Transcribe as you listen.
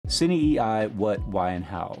Cine EI, what, why, and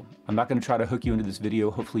how. I'm not going to try to hook you into this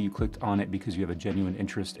video. Hopefully you clicked on it because you have a genuine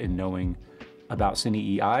interest in knowing about Cine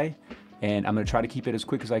EI, and I'm going to try to keep it as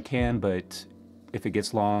quick as I can, but if it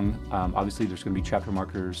gets long, obviously there's going to be chapter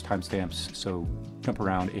markers, timestamps, so jump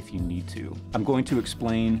around if you need to. I'm going to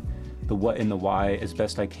explain the what and the why as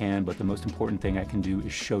best I can, but the most important thing I can do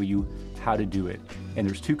is show you how to do it. And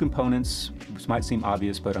there's two components, which might seem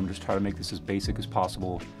obvious, but I'm just trying to make this as basic as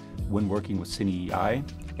possible when working with Cine EI,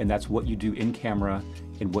 and that's what you do in camera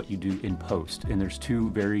and what you do in post. And there's two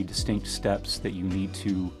very distinct steps that you need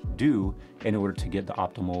to do in order to get the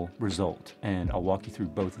optimal result, and I'll walk you through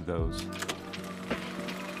both of those.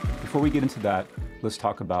 Before we get into that, let's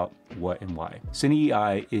talk about what and why. Cine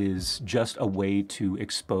EI is just a way to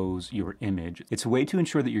expose your image. It's a way to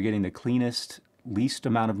ensure that you're getting the cleanest, least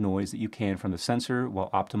amount of noise that you can from the sensor while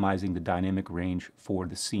optimizing the dynamic range for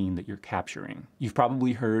the scene that you're capturing. You've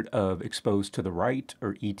probably heard of exposed to the right,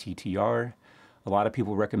 or ETTR. A lot of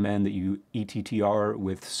people recommend that you ETTR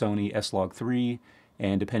with Sony S-Log3,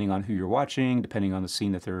 and depending on who you're watching, depending on the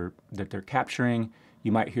scene that they're capturing,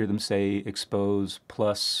 you might hear them say expose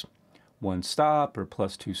plus 1 stop, or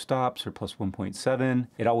plus 2 stops, or plus 1.7.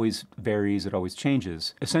 It always varies, it always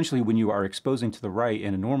changes. Essentially, when you are exposing to the right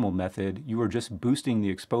in a normal method, you are just boosting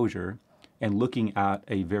the exposure and looking at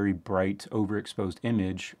a very bright, overexposed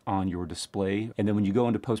image on your display. And then when you go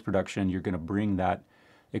into post-production, you're gonna bring that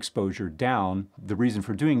exposure down. The reason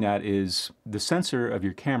for doing that is the sensor of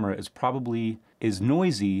your camera is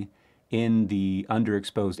noisy in the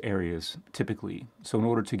underexposed areas, typically. So in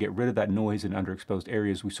order to get rid of that noise in underexposed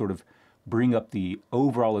areas, we sort of bring up the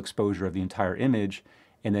overall exposure of the entire image,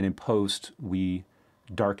 and then in post, we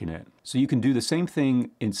darken it. So you can do the same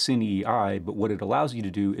thing in Cine EI, but what it allows you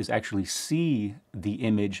to do is actually see the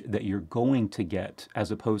image that you're going to get,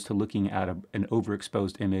 as opposed to looking at an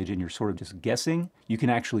overexposed image and you're sort of just guessing. You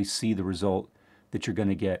can actually see the result that you're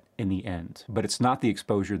gonna get in the end. But it's not the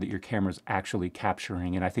exposure that your camera's actually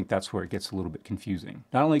capturing, and I think that's where it gets a little bit confusing.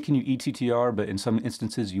 Not only can you ETTR, but in some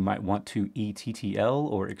instances you might want to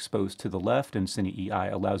ETTL, or expose to the left, and Cine EI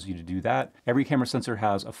allows you to do that. Every camera sensor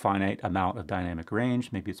has a finite amount of dynamic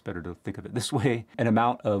range, maybe it's better to think of it this way, an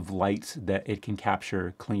amount of light that it can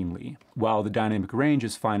capture cleanly. While the dynamic range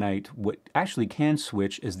is finite, what actually can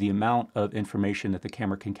switch is the amount of information that the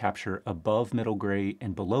camera can capture above middle gray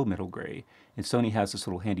and below middle gray. And Sony has this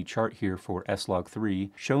little handy chart here for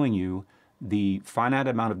S-Log3 showing you the finite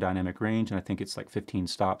amount of dynamic range, and I think it's like 15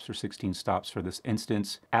 stops or 16 stops for this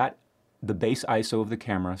instance. At the base ISO of the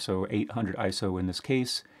camera, so 800 ISO in this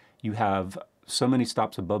case, you have so many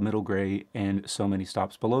stops above middle gray and so many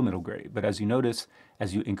stops below middle gray. But as you notice,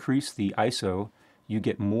 as you increase the ISO, you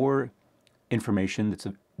get more information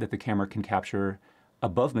that the camera can capture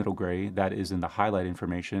above middle gray, that is in the highlight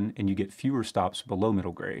information, and you get fewer stops below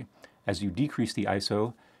middle gray. As you decrease the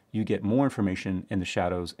ISO, you get more information in the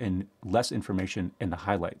shadows and less information in the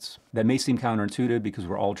highlights. That may seem counterintuitive because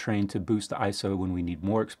we're all trained to boost the ISO when we need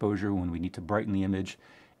more exposure, when we need to brighten the image,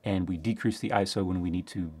 and we decrease the ISO when we need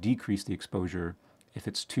to decrease the exposure if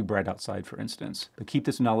it's too bright outside, for instance. But keep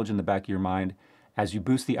this knowledge in the back of your mind. As you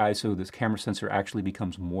boost the ISO, this camera sensor actually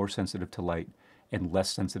becomes more sensitive to light and less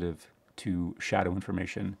sensitive to shadow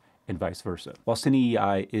information, and vice versa. While Cine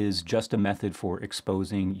EI is just a method for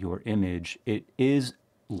exposing your image, it is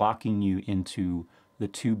locking you into the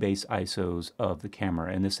two base ISOs of the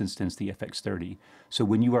camera, in this instance the FX30. So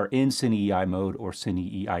when you are in Cine EI mode or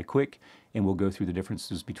Cine EI Quick, and we'll go through the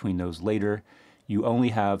differences between those later, you only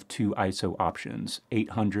have two ISO options,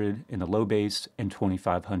 800 in the low base and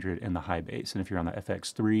 2500 in the high base. And if you're on the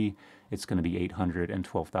FX3, it's going to be 800 and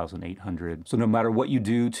 12,800. So no matter what you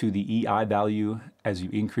do to the EI value, as you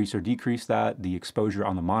increase or decrease that, the exposure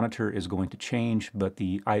on the monitor is going to change, but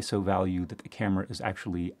the ISO value that the camera is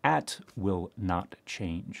actually at will not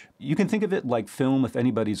change. You can think of it like film if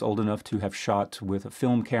anybody's old enough to have shot with a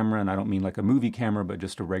film camera, and I don't mean like a movie camera, but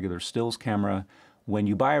just a regular stills camera. When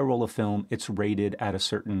you buy a roll of film, it's rated at a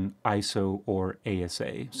certain ISO or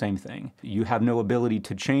ASA, same thing. You have no ability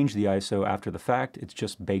to change the ISO after the fact, it's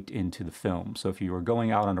just baked into the film. So if you are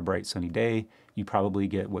going out on a bright sunny day, you probably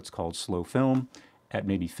get what's called slow film at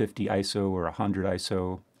maybe 50 ISO or 100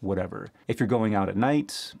 ISO, whatever. If you're going out at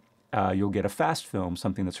night, you'll get a fast film,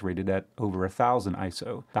 something that's rated at over 1000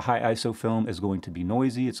 ISO. The high ISO film is going to be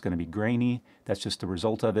noisy, it's going to be grainy, that's just the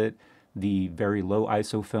result of it. The very low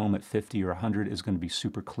ISO film at 50 or 100 is going to be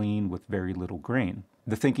super clean with very little grain.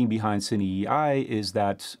 The thinking behind Cine EI is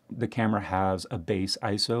that the camera has a base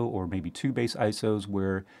ISO or maybe two base ISOs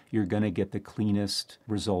where you're going to get the cleanest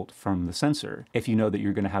result from the sensor. If you know that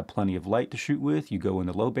you're going to have plenty of light to shoot with, you go in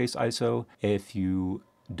the low base ISO. If you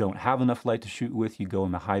don't have enough light to shoot with, you go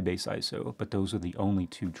in the high base ISO, but those are the only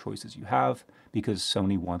two choices you have because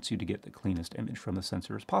Sony wants you to get the cleanest image from the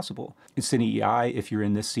sensor as possible. In Cine EI, if you're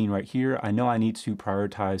in this scene right here, I know I need to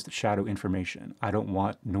prioritize the shadow information. I don't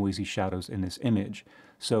want noisy shadows in this image.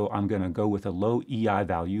 So I'm gonna go with a low EI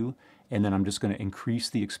value, and then I'm just gonna increase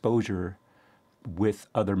the exposure with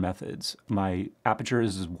other methods. My aperture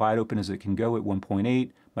is as wide open as it can go at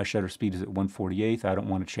 1.8. My shutter speed is at 1/48. I don't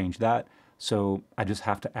want to change that. So I just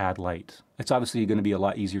have to add light. It's obviously going to be a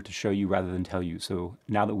lot easier to show you rather than tell you. So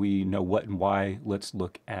now that we know what and why, let's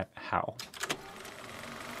look at how.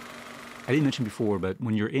 I didn't mention before, but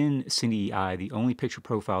when you're in Cine EI, the only picture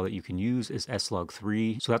profile that you can use is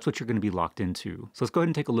S-Log3. So that's what you're going to be locked into. So let's go ahead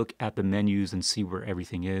and take a look at the menus and see where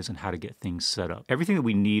everything is and how to get things set up. Everything that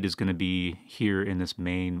we need is going to be here in this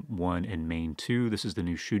main 1 and main 2. This is the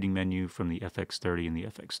new shooting menu from the FX30 and the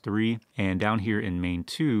FX3. And down here in main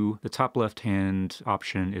 2, the top left-hand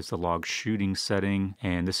option is the log shooting setting.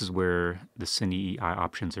 And this is where the Cine EI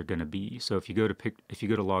options are going to be. So if you go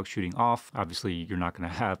to log shooting off, obviously you're not going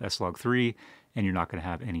to have S-Log3. And you're not going to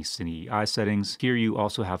have any Cine EI settings. Here you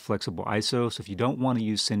also have flexible ISO, so if you don't want to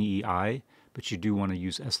use Cine EI, but you do want to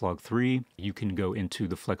use S-Log3, you can go into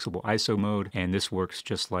the flexible ISO mode, and this works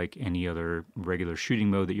just like any other regular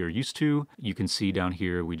shooting mode that you're used to. You can see down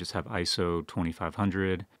here we just have ISO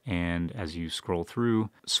 2500, and as you scroll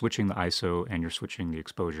through, switching the ISO and you're switching the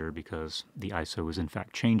exposure because the ISO is in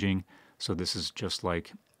fact changing. So this is just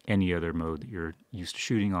like any other mode that you're used to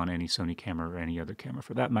shooting on any Sony camera or any other camera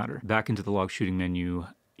for that matter. Back into the log shooting menu,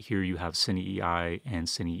 here you have Cine EI and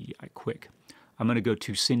Cine EI Quick. I'm going to go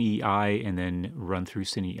to Cine EI and then run through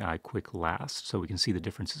Cine EI Quick last so we can see the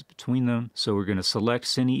differences between them. So we're going to select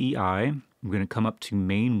Cine EI. I'm going to come up to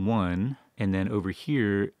main 1, and then over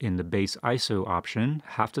here in the base ISO option,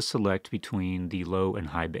 have to select between the low and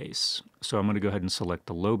high base. So I'm going to go ahead and select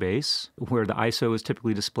the low base. Where the ISO is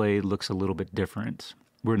typically displayed looks a little bit different.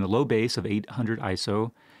 We're in the low base of 800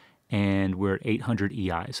 ISO, and we're at 800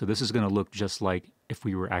 EI. So this is going to look just like if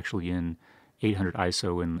we were actually in 800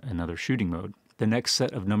 ISO in another shooting mode. The next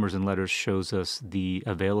set of numbers and letters shows us the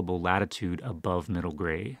available latitude above middle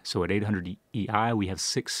gray. So at 800 EI, we have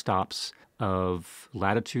 6 stops of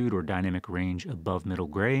latitude or dynamic range above middle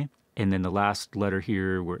gray. And then the last letter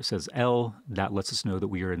here where it says L, that lets us know that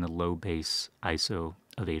we are in the low base ISO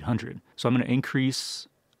of 800. So I'm going to increase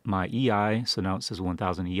my EI, so now it says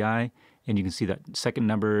 1000 EI, and you can see that second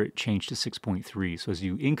number changed to 6.3. So as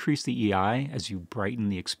you increase the EI, as you brighten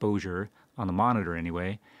the exposure on the monitor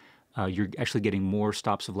anyway, you're actually getting more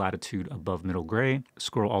stops of latitude above middle gray.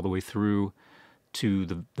 Scroll all the way through to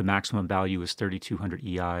the maximum value is 3200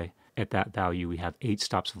 EI. At that value, we have 8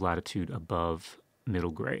 stops of latitude above middle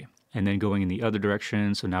gray. And then going in the other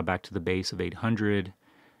direction, so now back to the base of 800,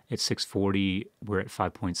 at 640, we're at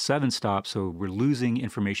 5.7 stops, so we're losing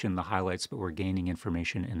information in the highlights, but we're gaining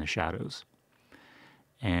information in the shadows.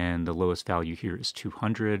 And the lowest value here is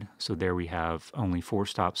 200, so there we have only 4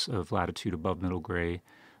 stops of latitude above middle gray,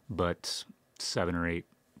 but 7 or 8,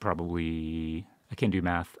 probably, I can't do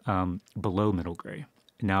math, below middle gray.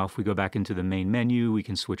 Now if we go back into the main menu, we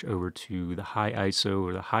can switch over to the high ISO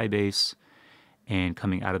or the high base. And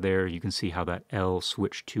coming out of there, you can see how that L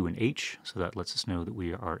switched to an H, so that lets us know that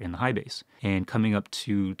we are in the high base. And coming up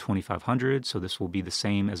to 2500, so this will be the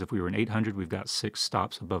same as if we were in 800, we've got 6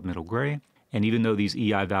 stops above middle gray. And even though these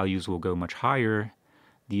EI values will go much higher,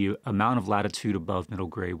 the amount of latitude above middle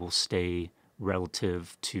gray will stay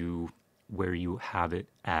relative to where you have it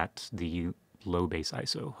at the low base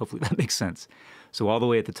ISO. Hopefully that makes sense. So all the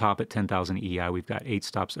way at the top at 10,000 EI, we've got 8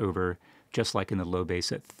 stops over. Just like in the low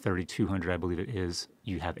base at 3200, I believe it is,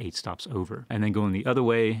 you have 8 stops over. And then going the other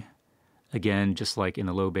way, again, just like in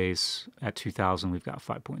the low base at 2000, we've got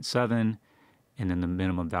 5.7. And then the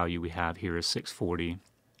minimum value we have here is 640.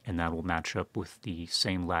 And that will match up with the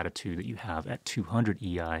same latitude that you have at 200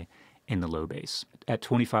 EI in the low base. At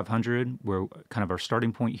 2500, we're kind of our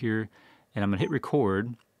starting point here. And I'm going to hit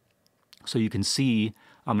record. So you can see,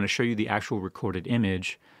 I'm going to show you the actual recorded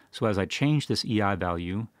image. So as I change this EI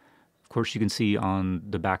value, of course, you can see on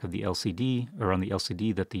the back of the LCD, or on the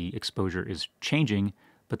LCD, that the exposure is changing,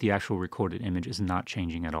 but the actual recorded image is not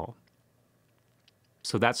changing at all.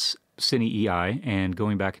 So that's Cine EI, and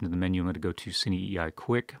going back into the menu, I'm going to go to Cine EI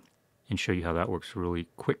Quick and show you how that works really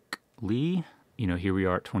quickly. You know, here we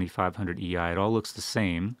are at 2500 EI. It all looks the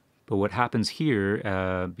same, but what happens here,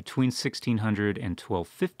 between 1600 and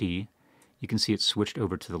 1250, you can see it's switched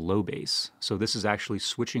over to the low base. So this is actually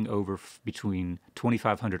switching over between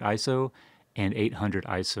 2500 ISO and 800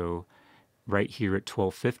 ISO right here at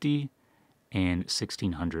 1250 and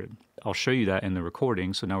 1600. I'll show you that in the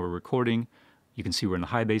recording. So now we're recording. You can see we're in the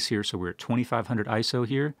high base here, so we're at 2500 ISO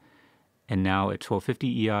here. And now at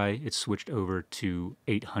 1250 EI, it's switched over to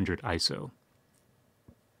 800 ISO.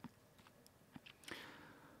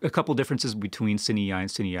 A couple differences between Cine EI and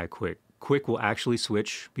Cine EI Quick. Quick will actually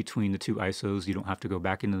switch between the two ISOs. You don't have to go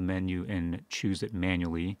back into the menu and choose it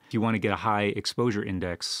manually. If you want to get a high exposure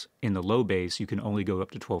index in the low base, you can only go up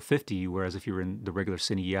to 1250, whereas if you're in the regular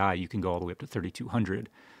Cine EI, you can go all the way up to 3200.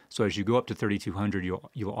 So as you go up to 3200,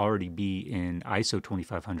 you'll already be in ISO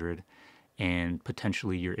 2500, and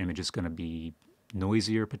potentially your image is going to be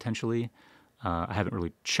noisier potentially. I haven't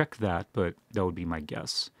really checked that, but that would be my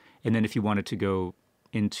guess. And then if you wanted to go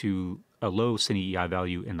into a low Cine EI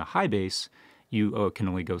value in the high base, you can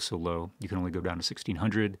only go so low. You can only go down to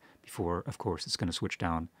 1600 before, of course, it's going to switch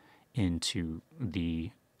down into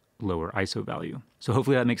the lower ISO value. So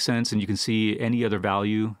hopefully that makes sense, and you can see any other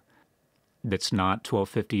value that's not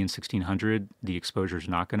 1250 and 1600, the exposure is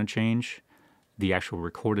not going to change. The actual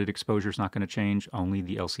recorded exposure is not going to change, only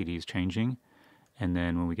the LCD is changing. And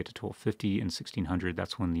then when we get to 1250 and 1600,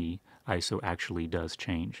 that's when the ISO actually does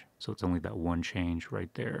change. So it's only that one change right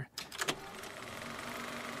there.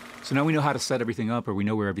 So now we know how to set everything up, or we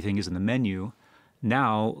know where everything is in the menu.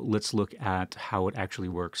 Now let's look at how it actually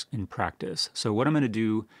works in practice. So what I'm going to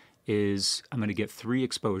do is I'm going to get 3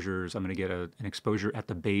 exposures. I'm going to get an exposure at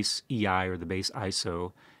the base EI or the base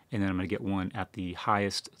ISO, and then I'm going to get one at the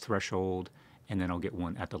highest threshold, and then I'll get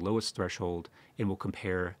one at the lowest threshold, and we'll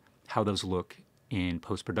compare how those look in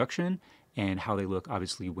post-production and how they look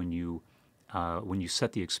obviously when you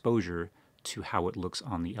set the exposure to how it looks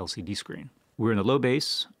on the LCD screen. We're in the low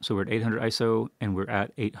base, so we're at 800 ISO and we're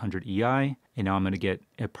at 800 EI, and now I'm going to get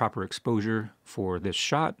a proper exposure for this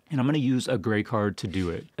shot, and I'm going to use a gray card to do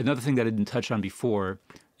it. Another thing that I didn't touch on before,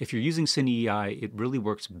 if you're using Cine EI, it really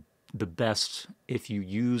works the best if you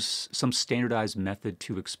use some standardized method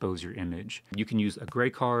to expose your image. You can use a gray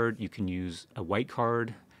card, you can use a white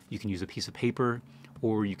card, you can use a piece of paper,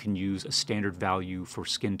 or you can use a standard value for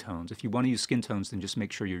skin tones. If you want to use skin tones, then just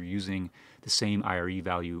make sure you're using the same IRE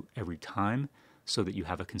value every time so that you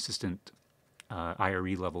have a consistent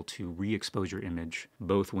IRE level to re-expose your image,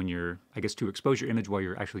 both when you're, to expose your image while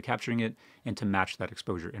you're actually capturing it and to match that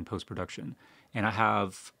exposure in post-production. And I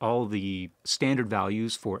have all the standard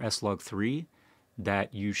values for S-Log3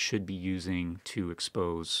 that you should be using to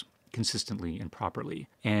expose consistently and properly.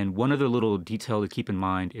 And one other little detail to keep in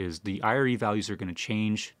mind is the IRE values are going to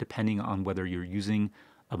change depending on whether you're using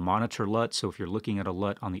a monitor LUT, so if you're looking at a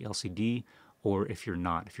LUT on the LCD, or if you're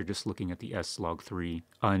not, if you're just looking at the S-Log3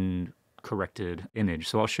 uncorrected image.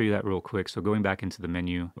 So I'll show you that real quick. So going back into the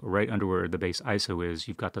menu, right under where the base ISO is,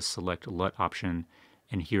 you've got the select LUT option,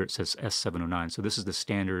 and here it says S709. So this is the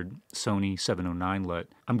standard Sony 709 LUT.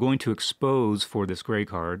 I'm going to expose for this gray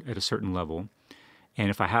card at a certain level. And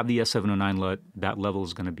if I have the S709 LUT, that level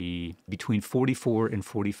is going to be between 44 and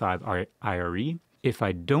 45 IRE. If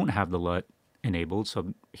I don't have the LUT enabled,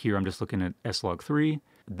 so here I'm just looking at S-Log3,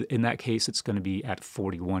 in that case it's going to be at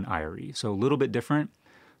 41 IRE. So a little bit different.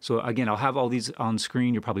 So again, I'll have all these on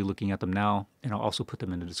screen. You're probably looking at them now, and I'll also put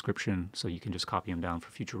them in the description so you can just copy them down for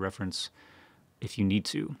future reference if you need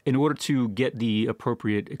to. In order to get the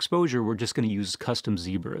appropriate exposure, we're just going to use custom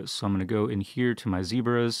zebras. So I'm going to go in here to my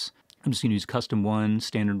zebras. I'm just going to use custom 1,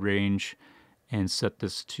 standard range, and set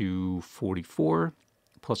this to 44,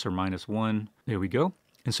 plus or minus 1. There we go.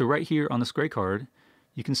 And so right here on this gray card,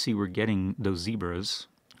 you can see we're getting those zebras.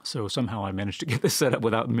 So somehow I managed to get this set up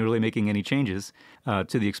without really making any changes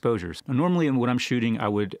to the exposures. Now, normally when I'm shooting, I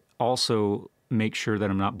would also make sure that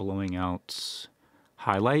I'm not blowing out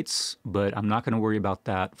highlights, but I'm not going to worry about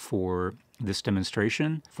that for this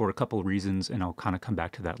demonstration for a couple of reasons, and I'll kind of come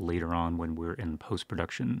back to that later on when we're in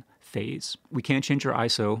post-production phase. We can't change our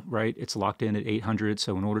ISO, right? It's locked in at 800,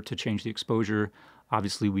 so in order to change the exposure,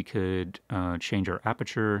 obviously we could change our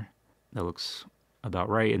aperture. That looks about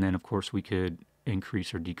right, and then of course we could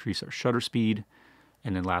increase or decrease our shutter speed,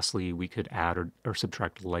 and then lastly we could add or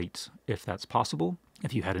subtract light if that's possible.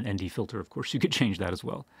 If you had an ND filter, of course, you could change that as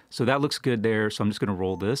well. So that looks good there, so I'm just going to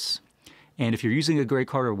roll this. And if you're using a gray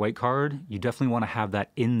card or white card, you definitely want to have that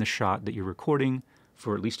in the shot that you're recording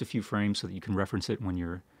for at least a few frames so that you can reference it when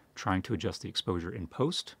you're trying to adjust the exposure in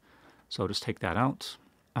post. So I'll just take that out.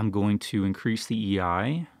 I'm going to increase the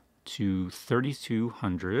EI to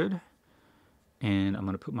 3200, and I'm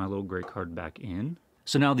going to put my little gray card back in.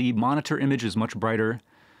 So now the monitor image is much brighter.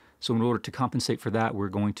 So in order to compensate for that, we're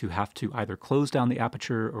going to have to either close down the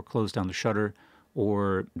aperture or close down the shutter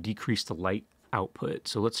or decrease the light output.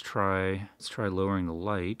 So let's try lowering the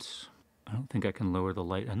light. I don't think I can lower the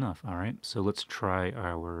light enough. All right, so let's try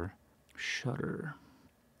our shutter.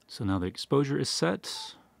 So now the exposure is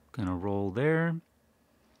set. Gonna roll there.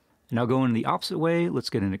 Now going the opposite way, let's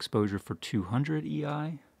get an exposure for 200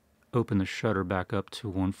 EI. Open the shutter back up to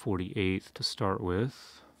 1/48 to start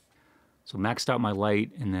with. So maxed out my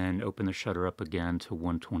light and then open the shutter up again to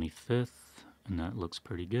 1/25, and that looks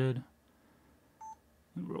pretty good.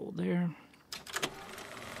 Roll there.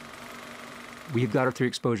 We've got our 3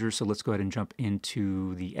 exposures, so let's go ahead and jump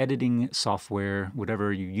into the editing software.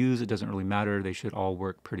 Whatever you use, it doesn't really matter. They should all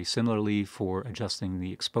work pretty similarly for adjusting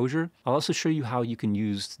the exposure. I'll also show you how you can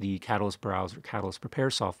use the Catalyst Browse or Catalyst Prepare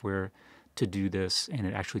software to do this, and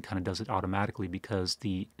it actually kind of does it automatically because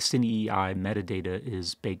the Cine EI metadata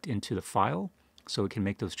is baked into the file, so it can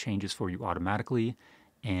make those changes for you automatically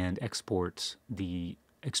and export the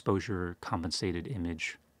exposure compensated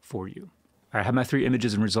image for you. All right, I have my 3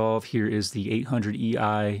 images in Resolve. Here is the 800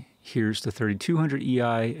 EI, here's the 3200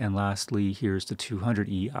 EI, and lastly, here's the 200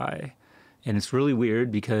 EI. And it's really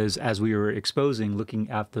weird because as we were exposing, looking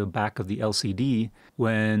at the back of the LCD,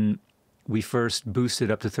 when we first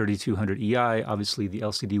boosted up to 3200 EI, obviously the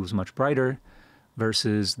LCD was much brighter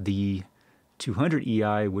versus the 200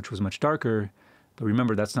 EI, which was much darker. But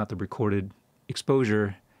remember, that's not the recorded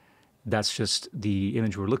exposure. That's just the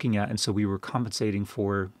image we're looking at. And so we were compensating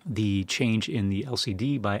for the change in the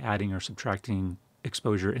LCD by adding or subtracting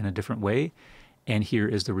exposure in a different way. And here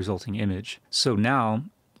is the resulting image. So now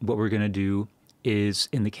what we're going to do is,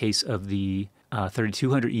 in the case of the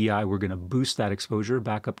 3200 EI, we're going to boost that exposure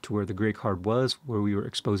back up to where the gray card was, where we were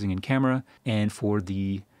exposing in camera. And for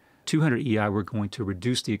the 200 EI, we're going to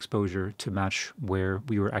reduce the exposure to match where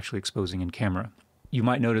we were actually exposing in camera. You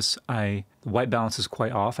might notice the white balance is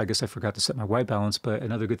quite off. I guess I forgot to set my white balance, but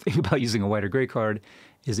another good thing about using a white or gray card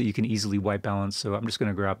is that you can easily white balance. So I'm just going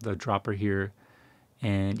to grab the dropper here.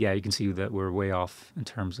 And yeah, you can see that we're way off in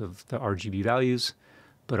terms of the RGB values,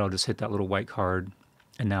 but I'll just hit that little white card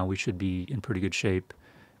and now we should be in pretty good shape.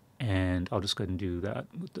 And I'll just go ahead and do that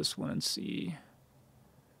with this one and see.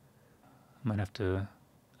 I might have to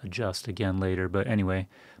adjust again later, but anyway,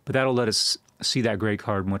 but that'll let us see that gray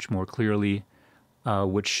card much more clearly.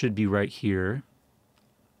 Which should be right here,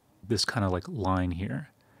 this kind of like line here.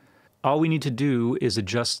 All we need to do is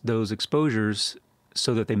adjust those exposures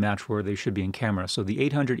so that they match where they should be in camera. So the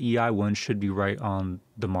 800 EI one should be right on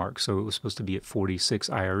the mark. So it was supposed to be at 46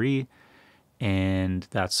 IRE, and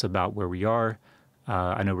that's about where we are.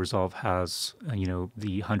 I know Resolve has,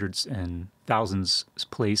 the hundreds and thousands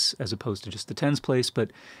place as opposed to just the tens place,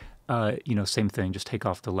 but, same thing, just take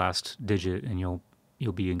off the last digit and you'll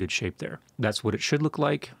be in good shape there. That's what it should look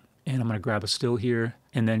like. And I'm going to grab a still here.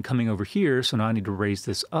 And then coming over here, so now I need to raise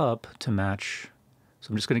this up to match. So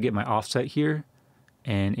I'm just going to get my offset here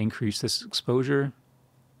and increase this exposure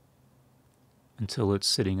until it's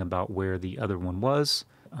sitting about where the other one was.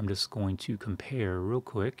 I'm just going to compare real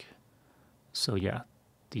quick. So yeah,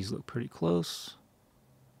 these look pretty close.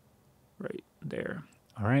 Right there.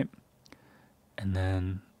 All right. And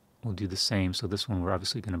then we'll do the same. So this one we're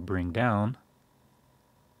obviously going to bring down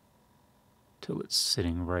till it's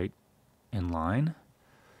sitting right in line,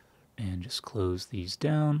 and just close these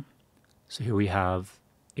down. So here we have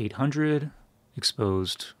 800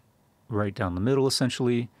 exposed right down the middle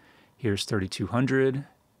essentially. Here's 3200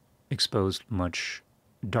 exposed much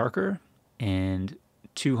darker, and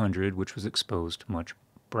 200 which was exposed much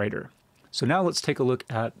brighter. So now let's take a look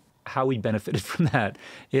at how we benefited from that,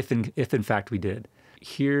 if in fact we did.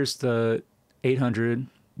 Here's the 800.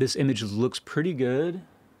 This image looks pretty good.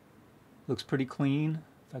 Looks pretty clean.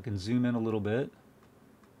 If I can zoom in a little bit.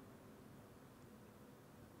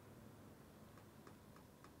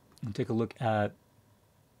 And take a look at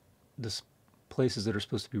the places that are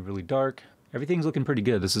supposed to be really dark. Everything's looking pretty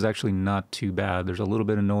good. This is actually not too bad. There's a little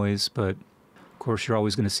bit of noise, but of course you're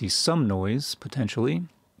always going to see some noise potentially.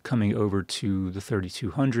 Coming over to the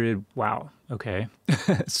 3200. Wow, okay.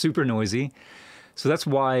 Super noisy. So that's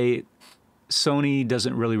why Sony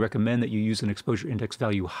doesn't really recommend that you use an exposure index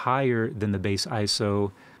value higher than the base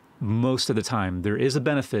ISO most of the time. There is a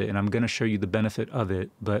benefit, and I'm going to show you the benefit of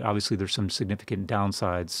it, but obviously there's some significant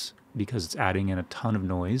downsides because it's adding in a ton of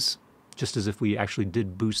noise, just as if we actually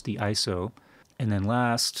did boost the ISO. And then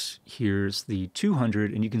last, here's the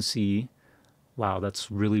 200, and you can see, wow,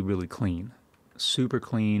 that's really, really clean. Super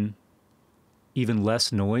clean, even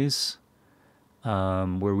less noise,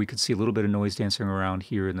 where we could see a little bit of noise dancing around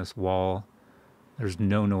here in this wall. There's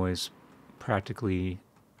no noise, practically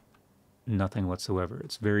nothing whatsoever.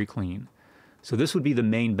 It's very clean. So this would be the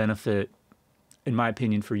main benefit, in my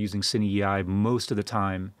opinion, for using Cine EI most of the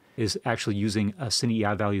time, is actually using a Cine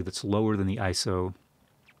EI value that's lower than the ISO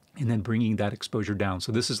and then bringing that exposure down.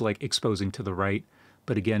 So this is like exposing to the right,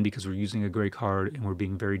 But again, because we're using a gray card and we're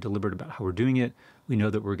being very deliberate about how we're doing it, we know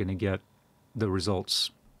that we're going to get the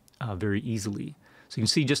results very easily. So you can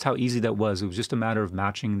see just how easy that was. It was just a matter of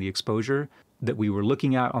matching the exposure that we were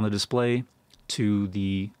looking at on the display to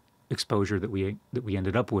the exposure that we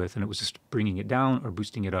ended up with, and it was just bringing it down or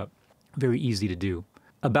boosting it up. Very easy to do.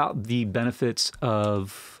 About the benefits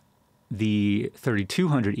of the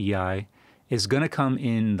 3200 EI is going to come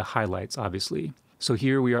in the highlights, obviously. So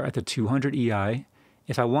here we are at the 200 EI.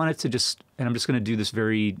 If I wanted to just, and I'm just going to do this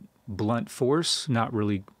very blunt force, not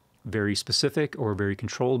really very specific or very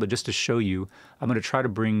controlled, but just to show you, I'm going to try to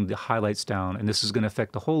bring the highlights down, and this is going to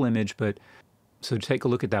affect the whole image. But so take a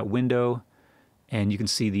look at that window, and you can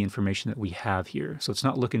see the information that we have here. So it's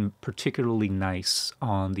not looking particularly nice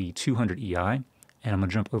on the 200 EI, and I'm going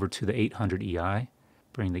to jump over to the 800 EI,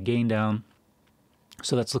 bring the gain down.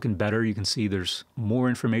 So that's looking better. You can see there's more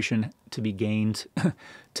information to be gained,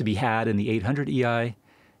 to be had in the 800 EI,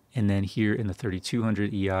 and then here in the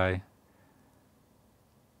 3200 EI,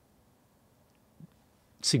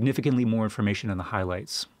 significantly more information in the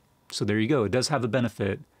highlights. So there you go. It does have a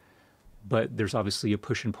benefit, but there's obviously a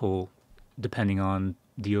push and pull depending on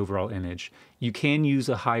the overall image. You can use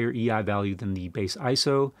a higher EI value than the base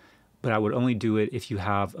ISO, but I would only do it if you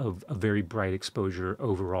have a very bright exposure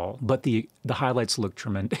overall. But the highlights look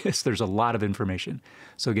tremendous. There's a lot of information.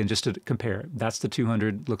 So again, just to compare, that's the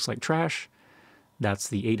 200, looks like trash. That's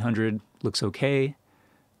the 800, looks okay.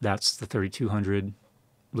 That's the 3200,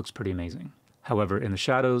 looks pretty amazing. However, in the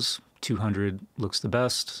shadows, 200 looks the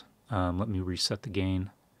best. Let me reset the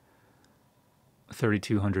gain.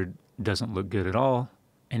 3200 doesn't look good at all,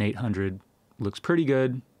 and 800 looks pretty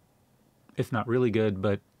good, if not really good,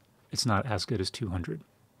 but it's not as good as 200.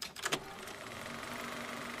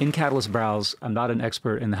 In Catalyst Browse, I'm not an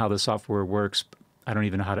expert in how the software works. I don't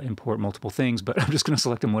even know how to import multiple things, but I'm just going to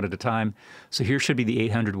select them one at a time. So here should be the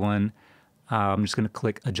 800 one. I'm just going to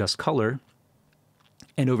click Adjust Color.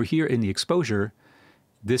 And over here in the exposure,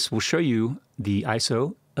 this will show you the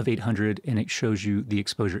ISO of 800, and it shows you the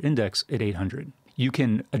exposure index at 800. You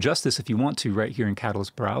can adjust this if you want to right here in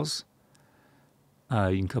Catalyst Browse.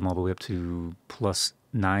 You can come all the way up to +9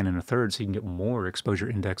 1/3, so you can get more exposure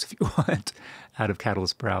index if you want out of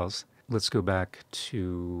Catalyst Browse. Let's go back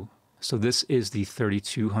to, so this is the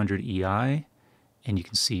 3200 EI, and you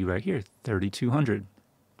can see right here, 3200.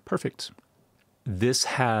 Perfect. This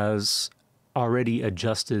has already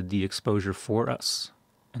adjusted the exposure for us.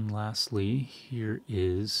 And lastly, here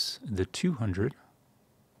is the 200.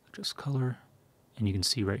 Adjust color, and you can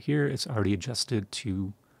see right here, it's already adjusted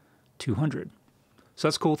to 200. So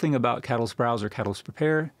that's a cool thing about Catalyst Browse or Catalyst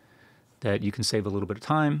Prepare, that you can save a little bit of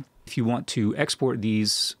time. If you want to export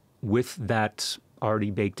these with that already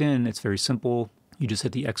baked in, it's very simple. You just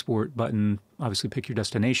hit the export button, obviously pick your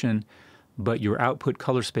destination, but your output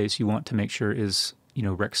color space you want to make sure is,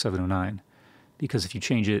 Rec 709. Because if you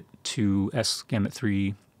change it to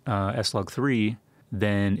S-Gamut3, S-Log3,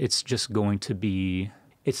 then it's just going to be,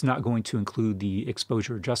 it's not going to include the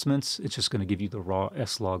exposure adjustments. It's just going to give you the raw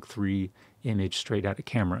S-Log3 image straight out of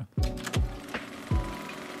camera.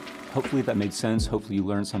 Hopefully that made sense. Hopefully you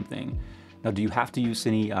learned something. Now, do you have to use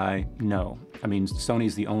Cine EI? No. I mean, Sony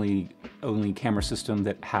is the only camera system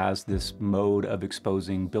that has this mode of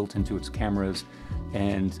exposing built into its cameras,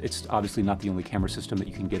 and it's obviously not the only camera system that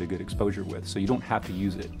you can get a good exposure with, so you don't have to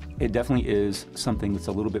use it. It definitely is something that's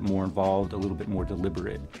a little bit more involved, a little bit more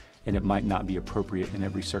deliberate, and it might not be appropriate in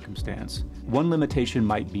every circumstance. One limitation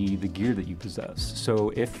might be the gear that you possess.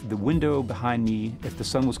 So if the window behind me, if the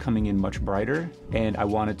sun was coming in much brighter and I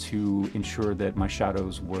wanted to ensure that my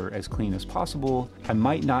shadows were as clean as possible, I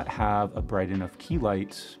might not have a bright enough key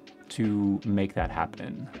light to make that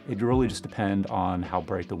happen. It really just depends on how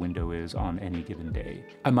bright the window is on any given day.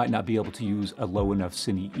 I might not be able to use a low enough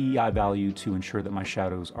Cine EI value to ensure that my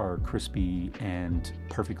shadows are crispy and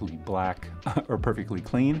perfectly black or perfectly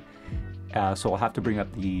clean. So I'll have to bring up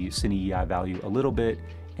the Cine EI value a little bit,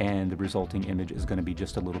 and the resulting image is going to be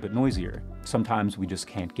just a little bit noisier. Sometimes we just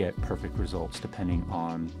can't get perfect results depending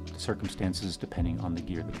on the circumstances, depending on the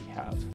gear that we have.